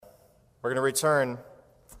We're going to return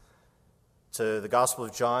to the Gospel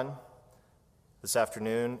of John this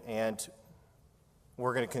afternoon, and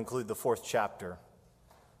we're going to conclude the 4th chapter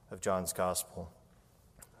of John's Gospel.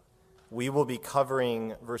 We will be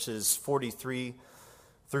covering verses 43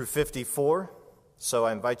 through 54, so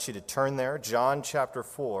I invite you to turn there. John chapter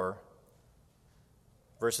 4,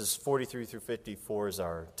 verses 43 through 54 is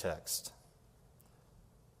our text.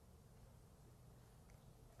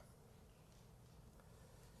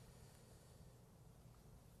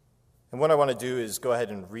 And what I want to do is go ahead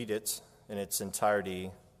and read it in its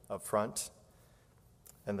entirety up front,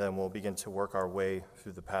 and then we'll begin to work our way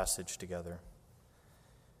through the passage together.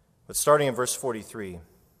 But starting in verse 43,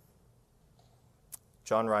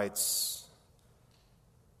 John writes,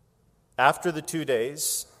 "After the 2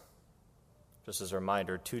 days," just as a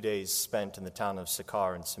reminder, 2 days spent in the town of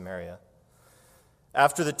Sychar in Samaria,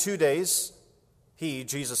 "after the 2 days, he,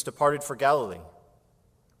 Jesus, departed for Galilee.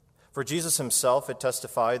 For Jesus himself had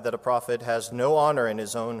testified that a prophet has no honor in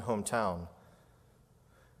his own hometown.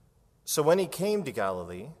 So when he came to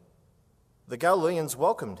Galilee, the Galileans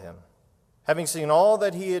welcomed him, having seen all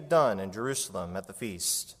that he had done in Jerusalem at the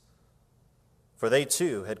feast. For they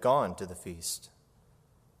too had gone to the feast.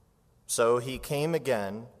 So he came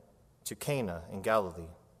again to Cana in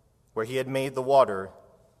Galilee, where he had made the water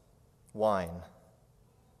wine.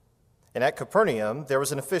 And at Capernaum there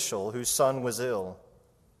was an official whose son was ill.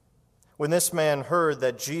 When this man heard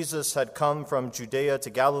that Jesus had come from Judea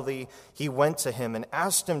to Galilee, he went to him and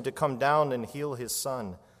asked him to come down and heal his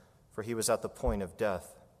son, for he was at the point of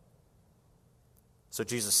death. So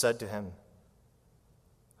Jesus said to him,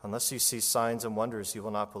 'Unless you see signs and wonders, you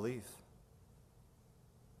will not believe.'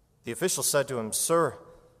 The official said to him, 'Sir,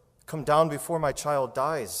 come down before my child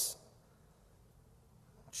dies.'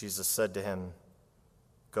 Jesus said to him,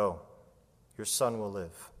 'Go, your son will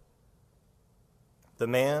live.' The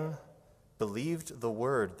man believed the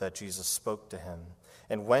word that Jesus spoke to him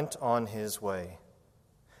and went on his way.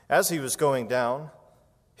 As he was going down,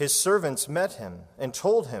 his servants met him and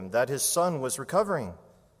told him that his son was recovering.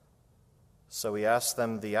 So he asked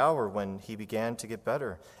them the hour when he began to get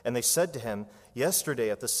better, and they said to him, 'Yesterday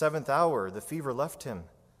at the 7th hour the fever left him.'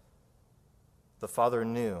 The father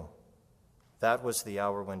knew that was the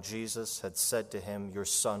hour when Jesus had said to him, 'Your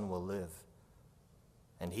son will live.'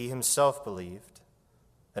 And he himself believed,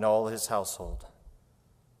 and all his household.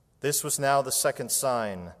 This was now the second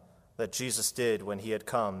sign that Jesus did when he had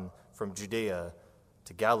come from Judea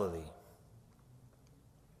to Galilee."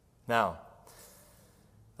 Now,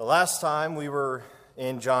 the last time we were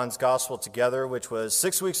in John's Gospel together, which was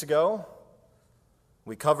 6 weeks ago,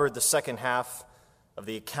 we covered the second half of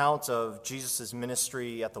the account of Jesus'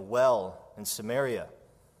 ministry at the well in Samaria.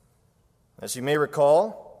 As you may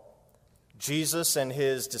recall, Jesus and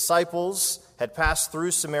his disciples had passed through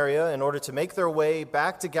Samaria in order to make their way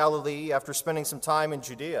back to Galilee after spending some time in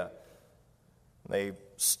Judea. They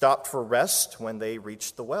stopped for rest when they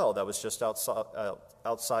reached the well that was just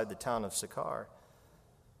outside the town of Sychar.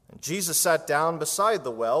 And Jesus sat down beside the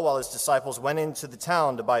well while his disciples went into the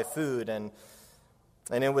town to buy food, and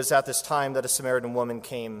it was at this time that a Samaritan woman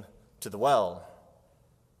came to the well.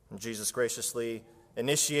 And Jesus graciously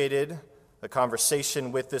initiated a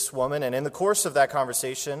conversation with this woman, and in the course of that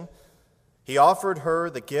conversation, he offered her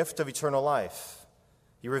the gift of eternal life.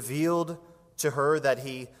 He revealed to her that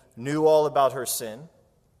he knew all about her sin,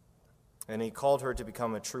 and he called her to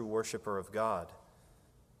become a true worshiper of God.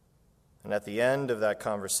 And at the end of that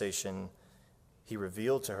conversation, he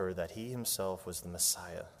revealed to her that he himself was the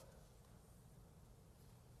Messiah.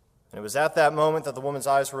 And it was at that moment that the woman's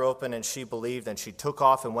eyes were open and she believed, and she took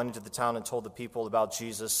off and went into the town and told the people about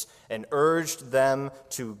Jesus and urged them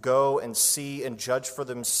to go and see and judge for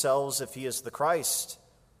themselves if he is the Christ.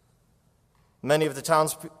 Many of the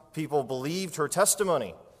townspeople believed her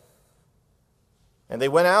testimony, and they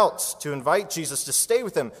went out to invite Jesus to stay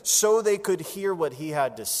with them so they could hear what he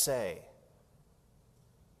had to say.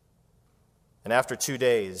 And after 2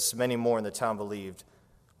 days, many more in the town believed.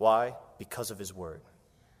 Why? Because of his word.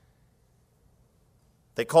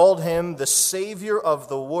 They called him the Savior of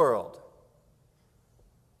the world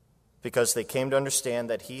because they came to understand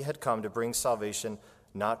that he had come to bring salvation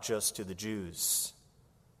not just to the Jews,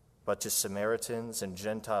 but to Samaritans and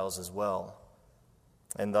Gentiles as well,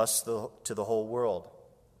 and thus to the whole world.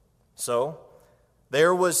 So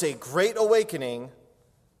there was a great awakening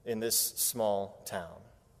in this small town.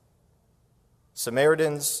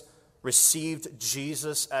 Samaritans received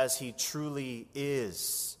Jesus as he truly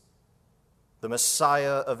is, the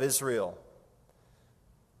Messiah of Israel.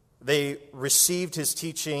 They received his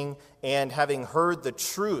teaching, and having heard the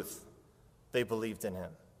truth, they believed in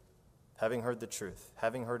him. having heard the truth,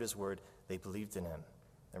 having heard his word, they believed in him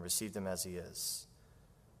and received him as he is.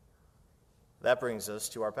 That brings us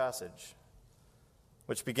to our passage,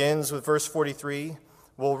 which begins with verse 43.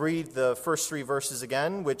 We'll read the first 3 verses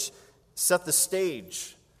again, which set the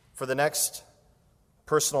stage for the next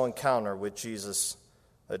personal encounter with Jesus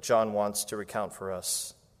that John wants to recount for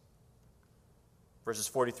us. Verses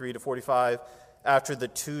 43 to 45, after the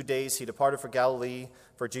 2 days he departed for Galilee,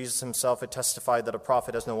 for Jesus himself had testified that a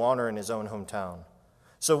prophet has no honor in his own hometown.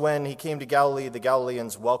 So when he came to Galilee, the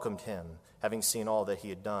Galileans welcomed him, having seen all that he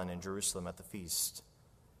had done in Jerusalem at the feast.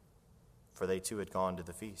 For they too had gone to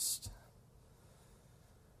the feast.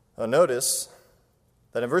 Now notice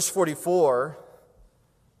that in verse 44,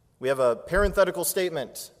 we have a parenthetical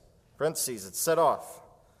statement, parentheses, it's set off.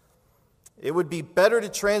 It would be better to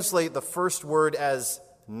translate the first word as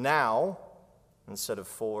now instead of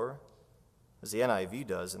for, as the NIV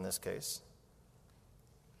does in this case.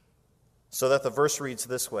 So that the verse reads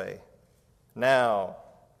this way: Now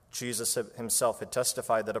Jesus himself had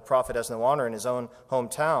testified that a prophet has no honor in his own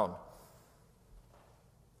hometown.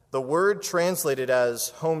 The word translated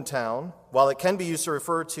as hometown, while it can be used to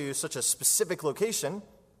refer to such a specific location,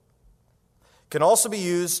 can also be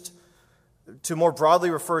used to more broadly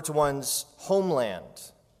refer to one's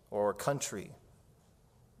homeland or country,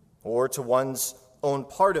 or to one's own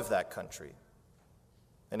part of that country.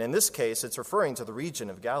 And in this case, it's referring to the region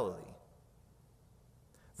of Galilee.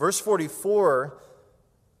 Verse 44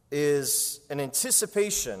 is an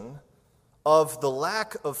anticipation of the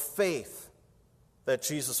lack of faith that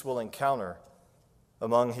Jesus will encounter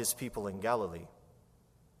among his people in Galilee,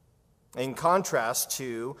 in contrast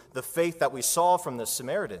to the faith that we saw from the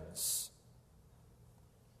Samaritans.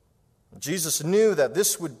 Jesus knew that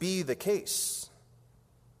this would be the case.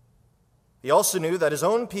 He also knew that his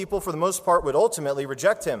own people, for the most part, would ultimately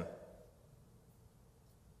reject him,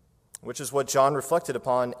 which is what John reflected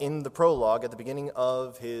upon in the prologue at the beginning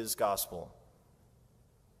of his gospel.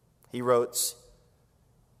 He wrote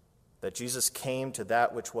that Jesus came to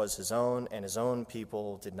that which was his own, and his own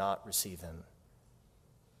people did not receive him.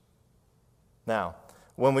 Now,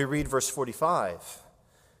 when we read verse 45,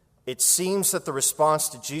 it seems that the response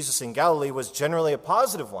to Jesus in Galilee was generally a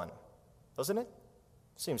positive one, doesn't it?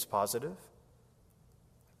 Seems positive.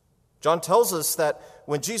 John tells us that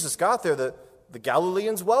when Jesus got there, the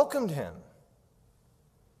Galileans welcomed him.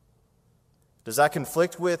 Does that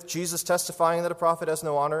conflict with Jesus testifying that a prophet has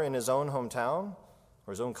no honor in his own hometown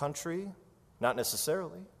or his own country? Not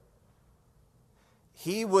necessarily.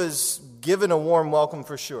 He was given a warm welcome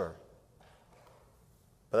for sure.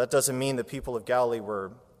 But that doesn't mean the people of Galilee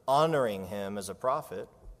were honoring him as a prophet.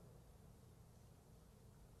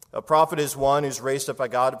 A prophet is one who's raised up by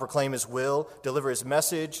God to proclaim his will, deliver his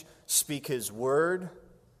message, speak his word.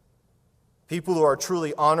 People who are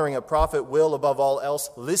truly honoring a prophet will, above all else,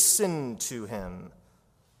 listen to him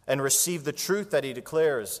and receive the truth that he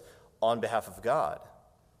declares on behalf of God.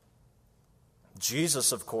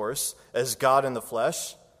 Jesus, of course, as God in the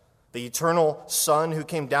flesh, the eternal Son who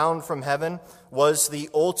came down from heaven, was the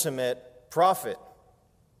ultimate prophet.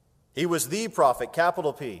 He was the prophet,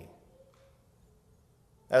 capital P.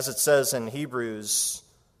 As it says in Hebrews,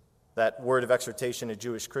 that word of exhortation to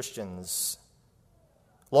Jewish Christians.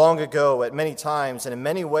 Long ago, at many times and in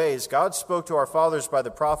many ways, God spoke to our fathers by the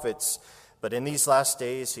prophets, but in these last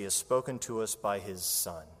days he has spoken to us by his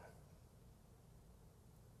Son.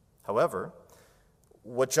 However,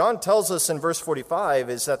 what John tells us in verse 45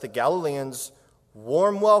 is that the Galileans'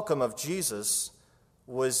 warm welcome of Jesus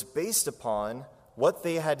was based upon what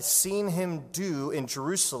they had seen him do in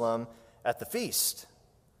Jerusalem at the feast.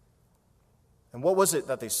 And what was it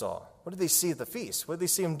that they saw? What did they see at the feast? What did they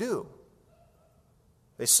see him do?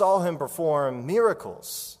 They saw him perform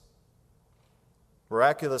miracles,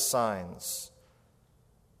 miraculous signs.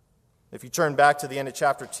 If you turn back to the end of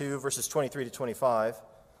chapter 2, verses 23 to 25,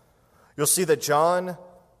 you'll see that John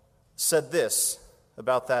said this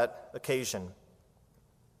about that occasion.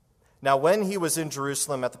 Now, when he was in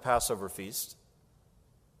Jerusalem at the Passover feast,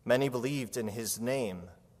 many believed in his name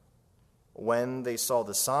when they saw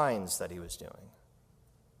the signs that he was doing.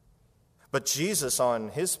 But Jesus, on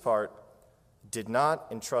his part, did not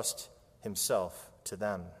entrust himself to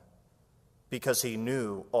them, because he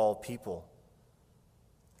knew all people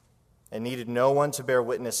and needed no one to bear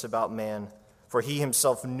witness about man, for he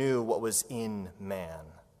himself knew what was in man.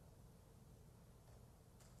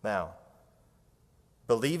 Now,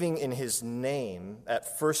 believing in his name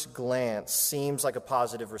at first glance seems like a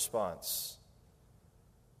positive response.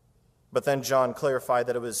 But then John clarified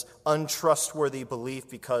that it was untrustworthy belief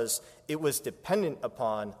because it was dependent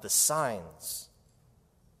upon the signs.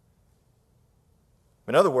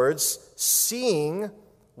 In other words, seeing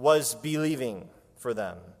was believing for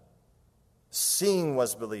them. Seeing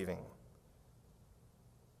was believing.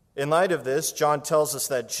 In light of this, John tells us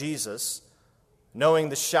that Jesus, knowing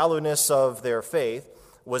the shallowness of their faith,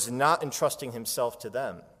 was not entrusting himself to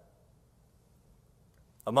them.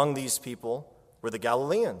 Among these people were the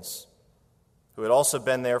Galileans, who had also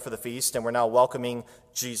been there for the feast and were now welcoming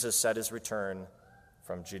Jesus at his return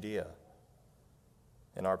from Judea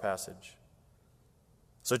in our passage.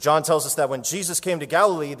 So John tells us that when Jesus came to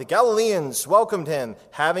Galilee, the Galileans welcomed him,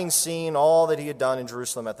 having seen all that he had done in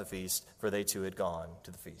Jerusalem at the feast, for they too had gone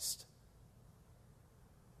to the feast.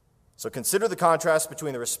 So consider the contrast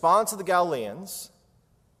between the response of the Galileans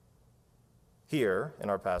here in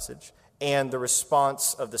our passage and the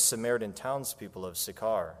response of the Samaritan townspeople of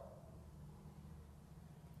Sychar.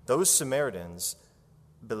 Those Samaritans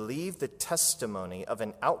believed the testimony of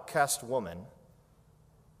an outcast woman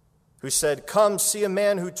who said, "Come, see a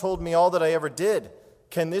man who told me all that I ever did.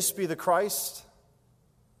 Can this be the Christ?"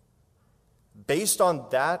 Based on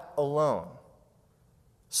that alone,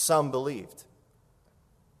 some believed.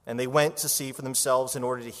 And they went to see for themselves in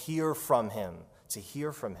order to hear from him,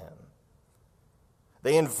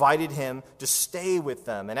 They invited him to stay with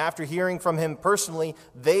them. And after hearing from him personally,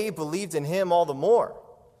 they believed in him all the more.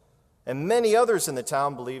 And many others in the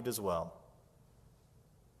town believed as well.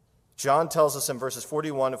 John tells us in verses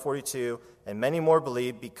 41 to 42, and many more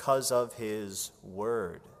believed because of his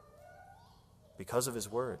word. Because of his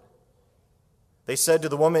word. They said to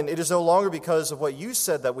the woman, "It is no longer because of what you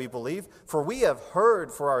said that we believe, for we have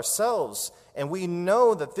heard for ourselves, and we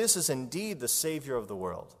know that this is indeed the Savior of the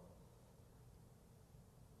world."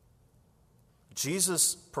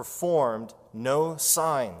 Jesus performed no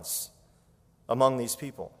signs among these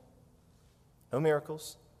people. No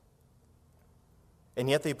miracles. And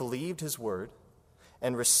yet they believed his word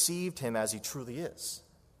and received him as he truly is.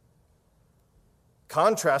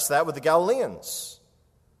 Contrast that with the Galileans,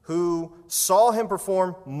 who saw him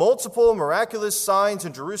perform multiple miraculous signs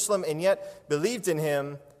in Jerusalem and yet believed in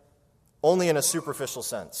him only in a superficial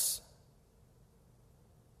sense.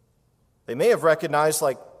 They may have recognized,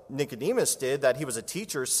 like Nicodemus did, that he was a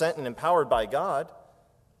teacher sent and empowered by God,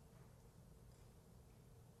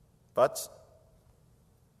 but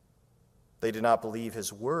they did not believe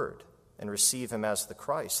his word and receive him as the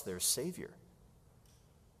Christ, their Savior.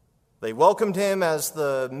 They welcomed him as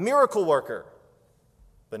the miracle worker,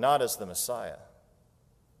 but not as the Messiah.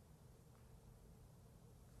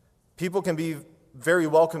 People can be very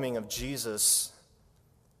welcoming of Jesus.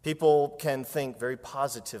 People can think very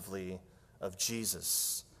positively of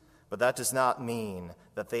Jesus. But that does not mean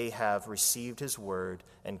that they have received his word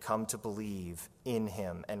and come to believe in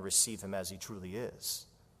him and receive him as he truly is.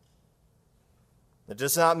 It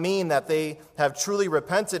does not mean that they have truly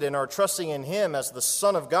repented and are trusting in him as the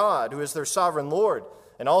Son of God, who is their sovereign Lord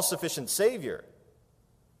and all-sufficient Savior.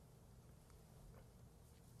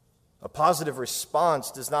 A positive response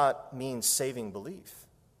does not mean saving belief.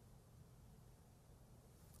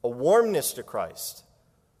 A warmness to Christ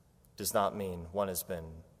does not mean one has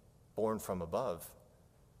been born from above.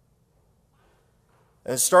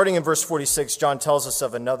 And starting in verse 46, John tells us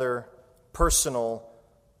of another personal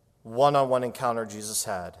one-on-one encounter Jesus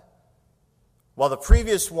had. While the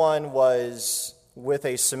previous one was with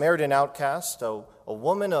a Samaritan outcast, a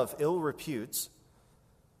woman of ill repute,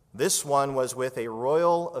 this one was with a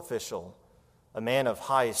royal official, a man of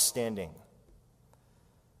high standing.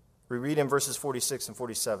 We read in verses 46 and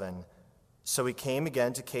 47, "So he came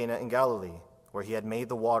again to Cana in Galilee, where he had made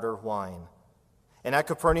the water wine. And at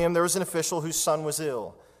Capernaum there was an official whose son was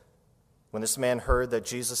ill. When this man heard that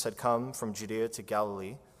Jesus had come from Judea to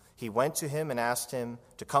Galilee, he went to him and asked him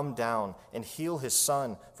to come down and heal his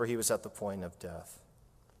son, for he was at the point of death."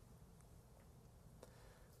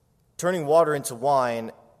 Turning water into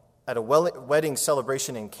wine at a wedding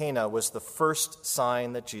celebration in Cana was the first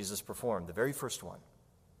sign that Jesus performed, the very first one.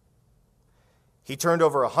 He turned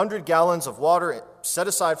over 100 gallons of water set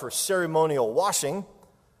aside for ceremonial washing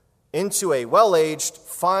into a well-aged,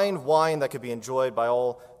 fine wine that could be enjoyed by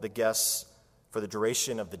all the guests for the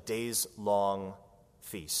duration of the days-long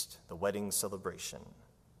feast, the wedding celebration.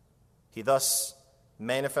 He thus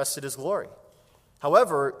manifested his glory.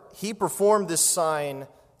 However, he performed this sign,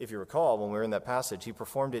 if you recall, when we were in that passage, he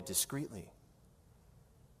performed it discreetly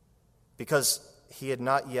because he had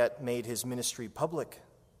not yet made his ministry public.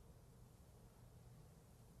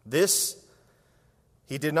 This,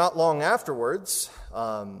 he did not long afterwards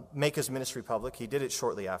make his ministry public. He did it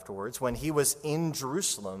shortly afterwards when he was in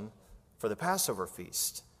Jerusalem for the Passover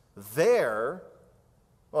feast. There,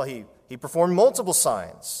 he performed multiple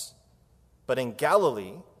signs. But in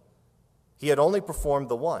Galilee, he had only performed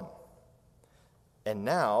the one. And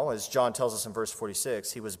now, as John tells us in verse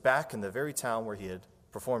 46, he was back in the very town where he had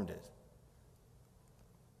performed it.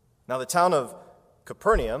 Now, the town of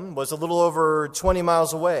Capernaum was a little over 20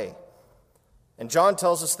 miles away. And John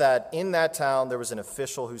tells us that in that town there was an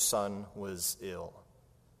official whose son was ill.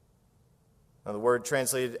 Now, the word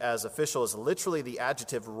translated as official is literally the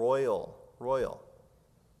adjective royal.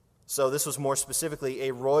 So this was more specifically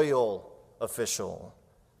a royal official.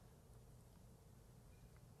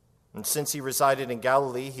 And since he resided in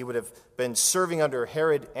Galilee, he would have been serving under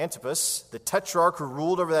Herod Antipas, the tetrarch who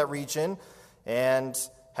ruled over that region and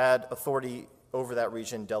had authority over that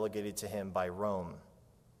region delegated to him by Rome.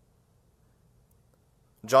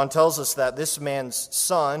 John tells us that this man's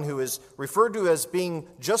son, who is referred to as being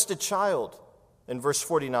just a child in verse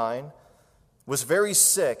 49, was very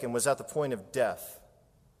sick and was at the point of death.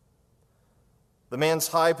 The man's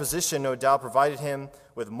high position, no doubt, provided him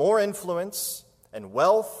with more influence and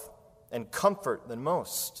wealth and comfort than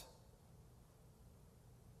most.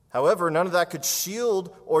 However, none of that could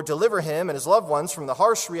shield or deliver him and his loved ones from the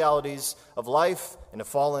harsh realities of life in a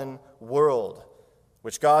fallen world,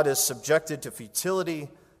 which God has subjected to futility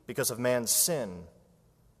because of man's sin,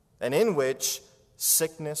 and in which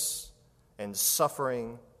sickness and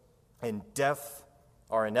suffering and death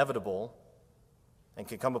are inevitable and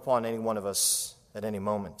can come upon any one of us at any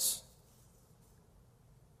moment.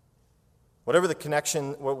 Whatever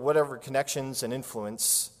connections and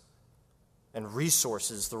influence and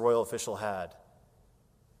resources the royal official had,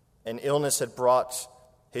 an illness had brought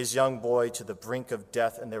his young boy to the brink of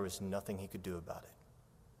death, and there was nothing he could do about it.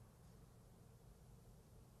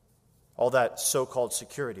 All that so-called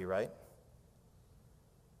security, right?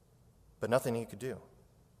 But nothing he could do.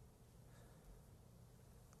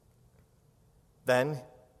 Then,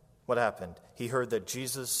 what happened? He heard that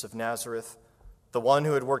Jesus of Nazareth, the one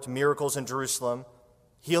who had worked miracles in Jerusalem,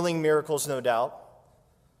 healing miracles, no doubt,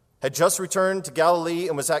 had just returned to Galilee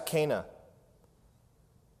and was at Cana.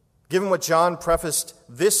 Given what John prefaced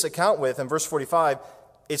this account with in verse 45,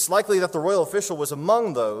 it's likely that the royal official was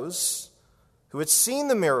among those who had seen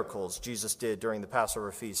the miracles Jesus did during the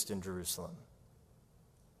Passover feast in Jerusalem.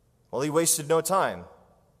 Well, he wasted no time.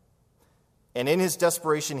 And in his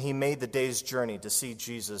desperation, he made the day's journey to see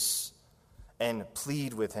Jesus and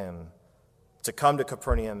plead with him to come to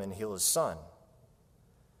Capernaum and heal his son.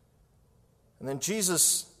 And then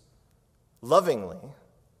Jesus lovingly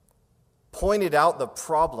pointed out the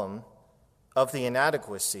problem of the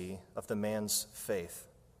inadequacy of the man's faith,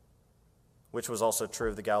 which was also true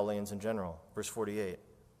of the Galileans in general. Verse 48.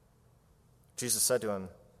 Jesus said to him,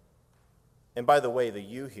 and by the way, the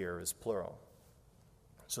you here is plural.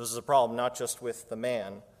 So this is a problem not just with the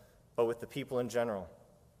man, but with the people in general,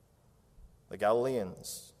 the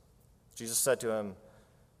Galileans. Jesus said to him,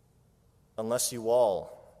 unless you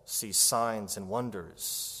all see signs and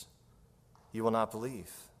wonders, you will not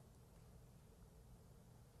believe.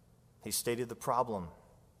 He stated the problem.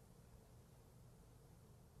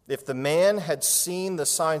 If the man had seen the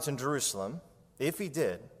signs in Jerusalem, if he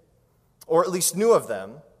did, or at least knew of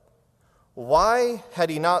them, why had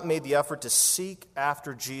he not made the effort to seek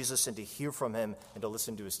after Jesus and to hear from him and to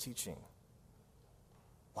listen to his teaching?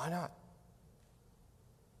 Why not?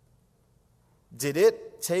 Did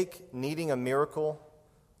it take needing a miracle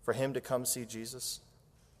for him to come see Jesus?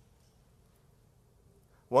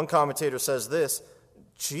 One commentator says this: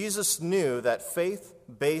 Jesus knew that faith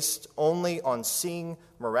based only on seeing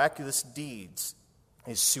miraculous deeds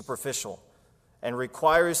is superficial and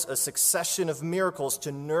requires a succession of miracles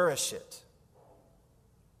to nourish it.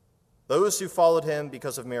 Those who followed him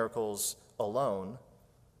because of miracles alone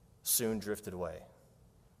soon drifted away.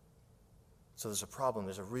 So there's a problem.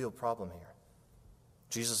 There's a real problem here.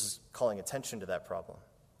 Jesus is calling attention to that problem.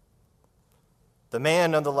 The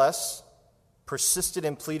man, nonetheless, persisted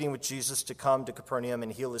in pleading with Jesus to come to Capernaum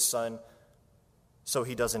and heal his son so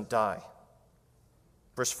he doesn't die.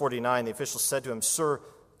 Verse 49, the official said to him, "Sir,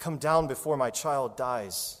 come down before my child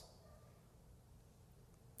dies."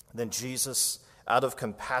 Then Jesus, out of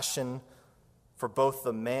compassion for both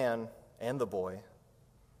the man and the boy,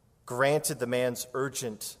 granted the man's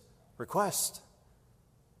urgent request,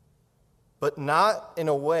 but not in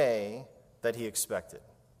a way that he expected.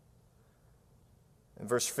 In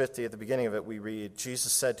verse 50, at the beginning of it, we read,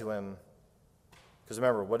 Jesus said to him, because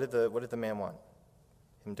remember, what did the man want?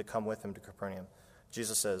 Him to come with him to Capernaum.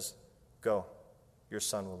 Jesus says, "Go, your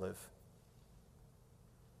son will live."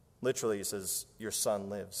 Literally, he says, your son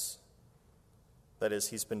lives. That is,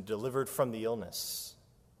 he's been delivered from the illness.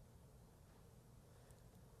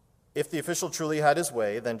 If the official truly had his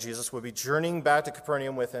way, then Jesus would be journeying back to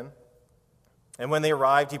Capernaum with him. And when they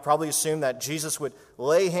arrived, he probably assumed that Jesus would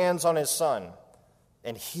lay hands on his son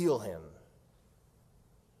and heal him.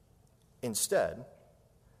 Instead,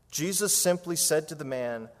 Jesus simply said to the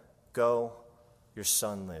man, "Go, your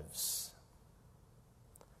son lives."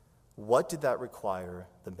 What did that require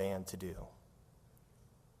the man to do?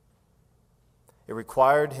 It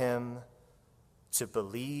required him to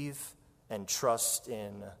believe and trust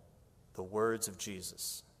in the words of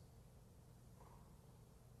Jesus.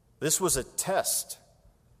 This was a test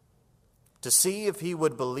to see if he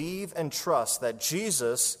would believe and trust that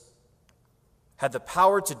Jesus had the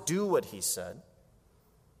power to do what he said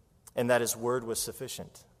and that his word was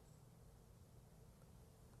sufficient.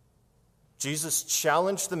 Jesus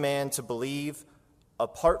challenged the man to believe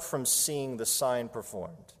apart from seeing the sign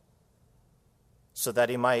performed, so that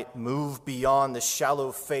he might move beyond the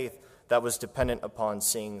shallow faith that was dependent upon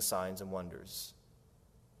seeing signs and wonders.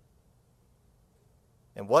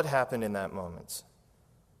 And what happened in that moment?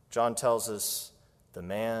 John tells us the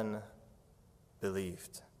man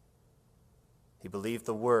believed. He believed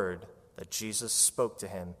the word that Jesus spoke to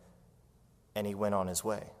him, and he went on his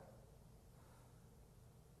way.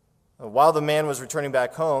 While the man was returning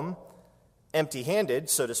back home, empty-handed,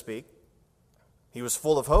 so to speak, he was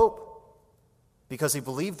full of hope because he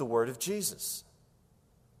believed the word of Jesus.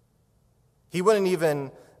 He wouldn't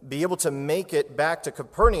even be able to make it back to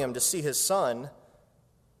Capernaum to see his son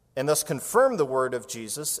and thus confirm the word of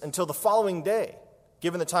Jesus until the following day,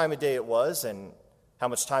 given the time of day it was and how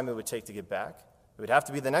much time it would take to get back. It would have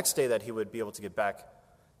to be the next day that he would be able to get back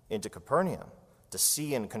into Capernaum to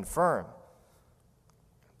see and confirm.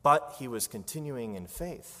 But he was continuing in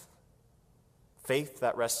faith, faith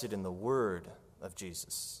that rested in the word of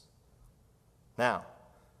Jesus. Now,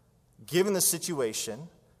 given the situation,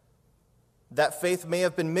 that faith may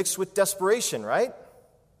have been mixed with desperation, right?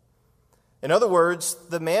 In other words,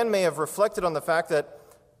 the man may have reflected on the fact that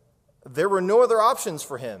there were no other options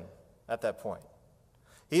for him at that point.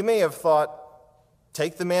 He may have thought,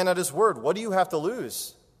 take the man at his word. What do you have to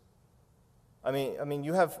lose? I mean,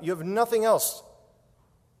 you have nothing else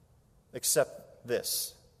except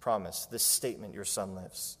this promise, this statement, your son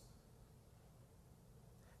lives.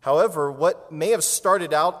 However, what may have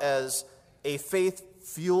started out as a faith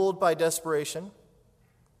fueled by desperation,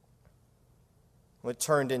 it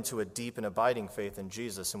turned into a deep and abiding faith in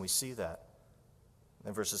Jesus, and we see that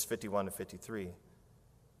in verses 51 to 53.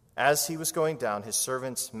 As he was going down, his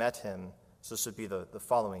servants met him. So this would be the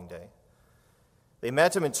following day. They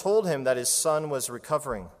met him and told him that his son was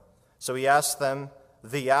recovering. So he asked them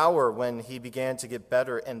the hour when he began to get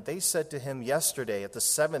better, and they said to him, yesterday at the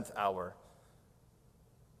 7th hour,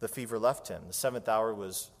 the fever left him. The 7th hour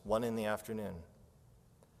was 1 p.m.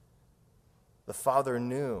 The father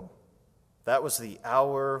knew that was the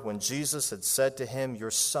hour when Jesus had said to him, your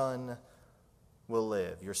son will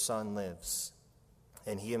live. Your son lives.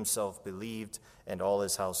 And he himself believed, and all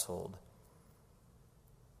his household.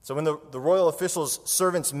 So when the royal official's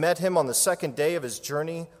servants met him on the second day of his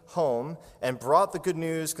journey home and brought the good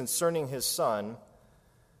news concerning his son,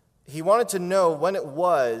 he wanted to know when it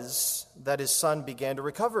was that his son began to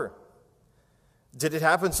recover. Did it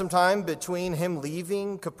happen sometime between him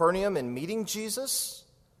leaving Capernaum and meeting Jesus?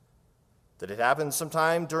 Did it happen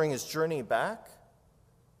sometime during his journey back?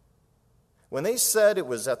 When they said it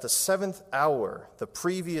was at the 7th hour, the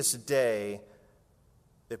previous day,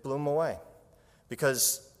 it blew him away,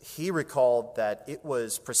 because he recalled that it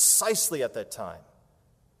was precisely at that time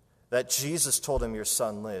that Jesus told him, your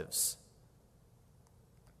son lives.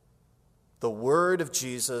 The word of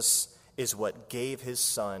Jesus is what gave his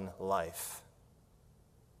son life.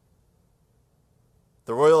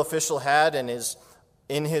 The royal official had,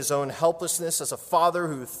 in his own helplessness as a father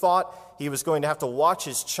who thought he was going to have to watch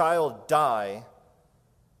his child die,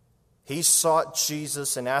 he sought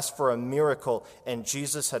Jesus and asked for a miracle, and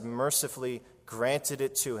Jesus had mercifully granted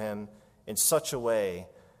it to him in such a way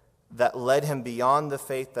that led him beyond the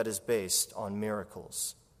faith that is based on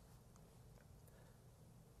miracles.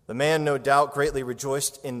 The man, no doubt, greatly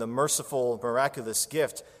rejoiced in the merciful, miraculous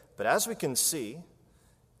gift, but as we can see,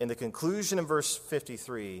 in the conclusion of verse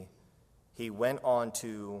 53, he went on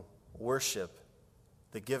to worship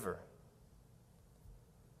the giver.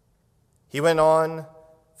 He went on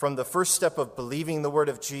from the first step of believing the word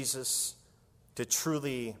of Jesus to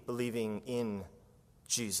truly believing in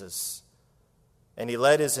Jesus. And he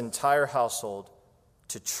led his entire household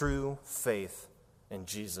to true faith in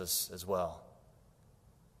Jesus as well.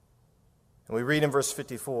 And we read in verse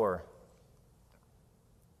 54,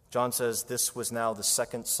 John says, this was now the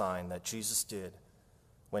second sign that Jesus did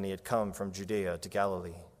when he had come from Judea to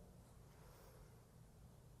Galilee.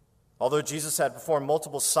 Although Jesus had performed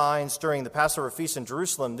multiple signs during the Passover feast in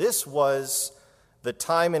Jerusalem, this was the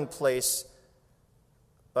time and place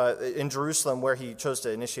in Jerusalem where he chose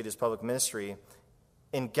to initiate his public ministry.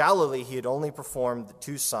 In Galilee, he had only performed the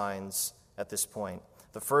 2 signs at this point.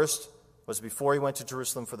 The first was before he went to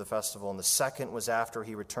Jerusalem for the festival, and the second was after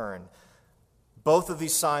he returned. Both of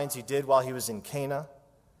these signs he did while he was in Cana.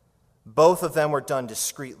 Both of them were done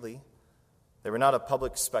discreetly. They were not a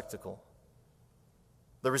public spectacle.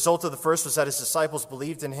 The result of the first was that his disciples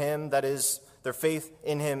believed in him, that is, their faith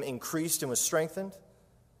in him increased and was strengthened.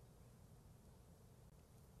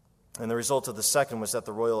 And the result of the second was that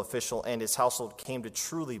the royal official and his household came to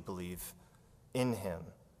truly believe in him.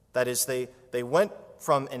 That is, they went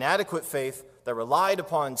from inadequate faith that relied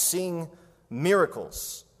upon seeing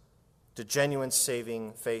miracles to genuine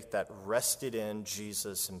saving faith that rested in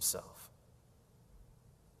Jesus himself.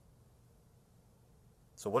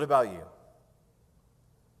 So what about you?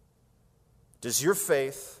 Does your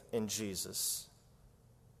faith in Jesus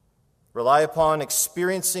rely upon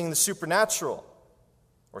experiencing the supernatural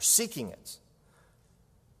or seeking it?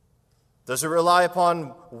 Does it rely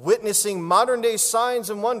upon witnessing modern-day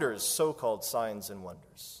signs and wonders, so-called signs and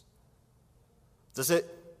wonders? Does it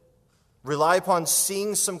rely upon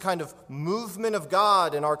seeing some kind of movement of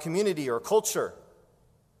God in our community or culture?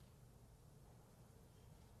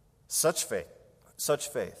 Such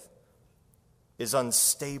faith is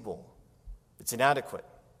unstable. It's inadequate.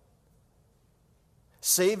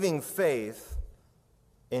 Saving faith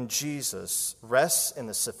in Jesus rests in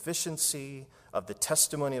the sufficiency of the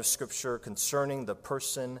testimony of Scripture concerning the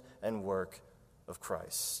person and work of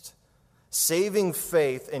Christ. Saving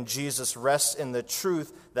faith in Jesus rests in the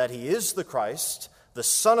truth that he is the Christ, the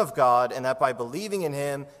Son of God, and that by believing in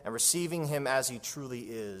him and receiving him as he truly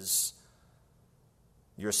is,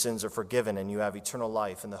 your sins are forgiven and you have eternal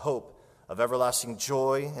life and the hope of everlasting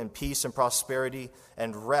joy and peace and prosperity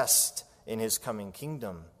and rest in his coming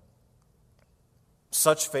kingdom.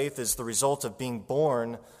 Such faith is the result of being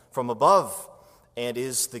born from above and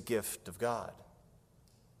is the gift of God.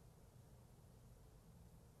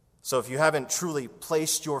 So if you haven't truly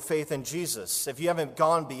placed your faith in Jesus, if you haven't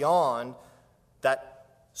gone beyond that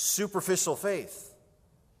superficial faith,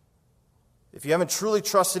 if you haven't truly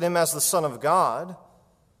trusted him as the Son of God,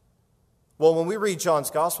 well, when we read John's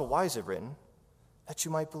Gospel, why is it written? That you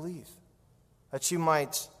might believe. That you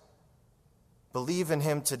might believe in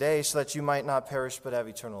him today so that you might not perish but have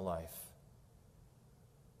eternal life.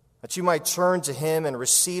 That you might turn to him and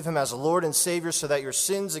receive him as Lord and Savior so that your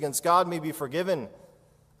sins against God may be forgiven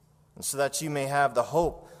and so that you may have the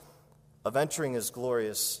hope of entering his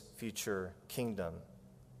glorious future kingdom.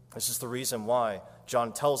 This is the reason why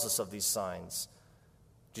John tells us of these signs.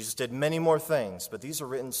 Jesus did many more things, but these are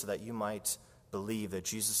written so that you might believe that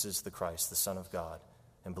Jesus is the Christ, the Son of God,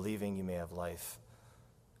 and believing you may have life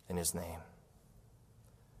in his name.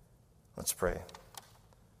 Let's pray.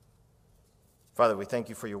 Father, we thank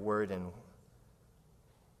you for your word, and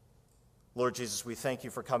Lord Jesus, we thank you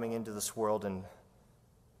for coming into this world and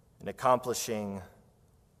accomplishing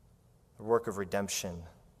the work of redemption,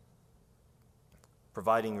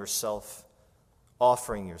 providing yourself,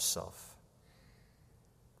 offering yourself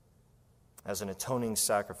as an atoning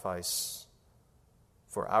sacrifice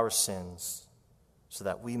for our sins so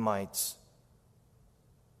that we might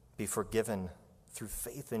be forgiven through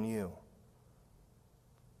faith in you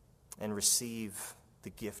and receive the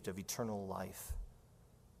gift of eternal life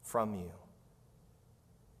from you.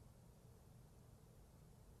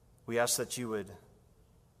 We ask that you would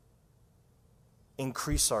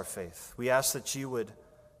increase our faith. We ask that you would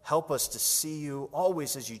help us to see you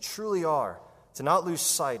always as you truly are, to not lose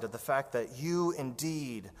sight of the fact that you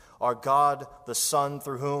indeed are God the Son,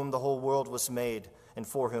 through whom the whole world was made and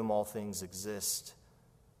for whom all things exist.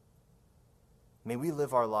 May we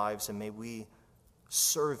live our lives and may we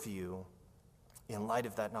serve you in light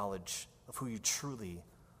of that knowledge of who you truly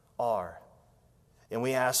are. And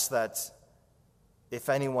we ask that if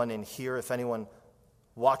anyone in here, if anyone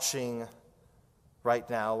watching right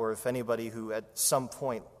now, or if anybody who at some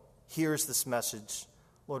point hears this message,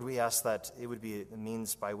 Lord, we ask that it would be a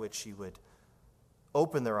means by which you would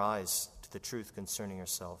open their eyes to the truth concerning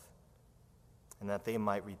yourself, and that they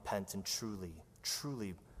might repent and truly,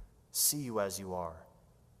 truly see you as you are,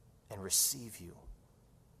 and receive you,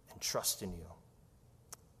 and trust in you,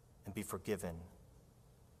 and be forgiven,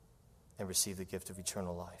 and receive the gift of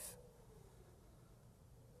eternal life.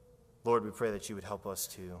 Lord, we pray that you would help us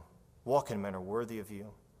to walk in a manner worthy of you,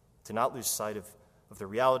 to not lose sight of the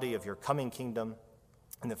reality of your coming kingdom,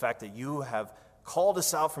 and the fact that you have called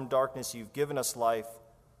us out from darkness, you've given us life,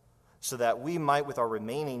 so that we might, with our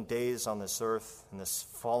remaining days on this earth, in this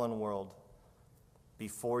fallen world,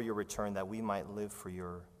 before your return, that we might live for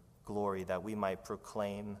your glory, that we might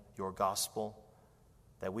proclaim your gospel,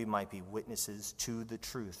 that we might be witnesses to the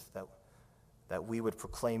truth, that we would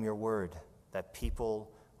proclaim your word, that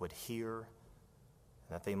people would hear,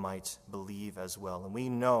 that they might believe as well. And we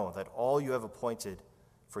know that all you have appointed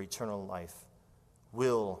for eternal life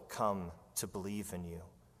will come to believe in you.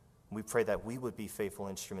 We pray that we would be faithful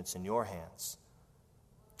instruments in your hands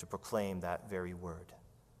to proclaim that very word.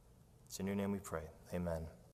 It's in your name we pray. Amen.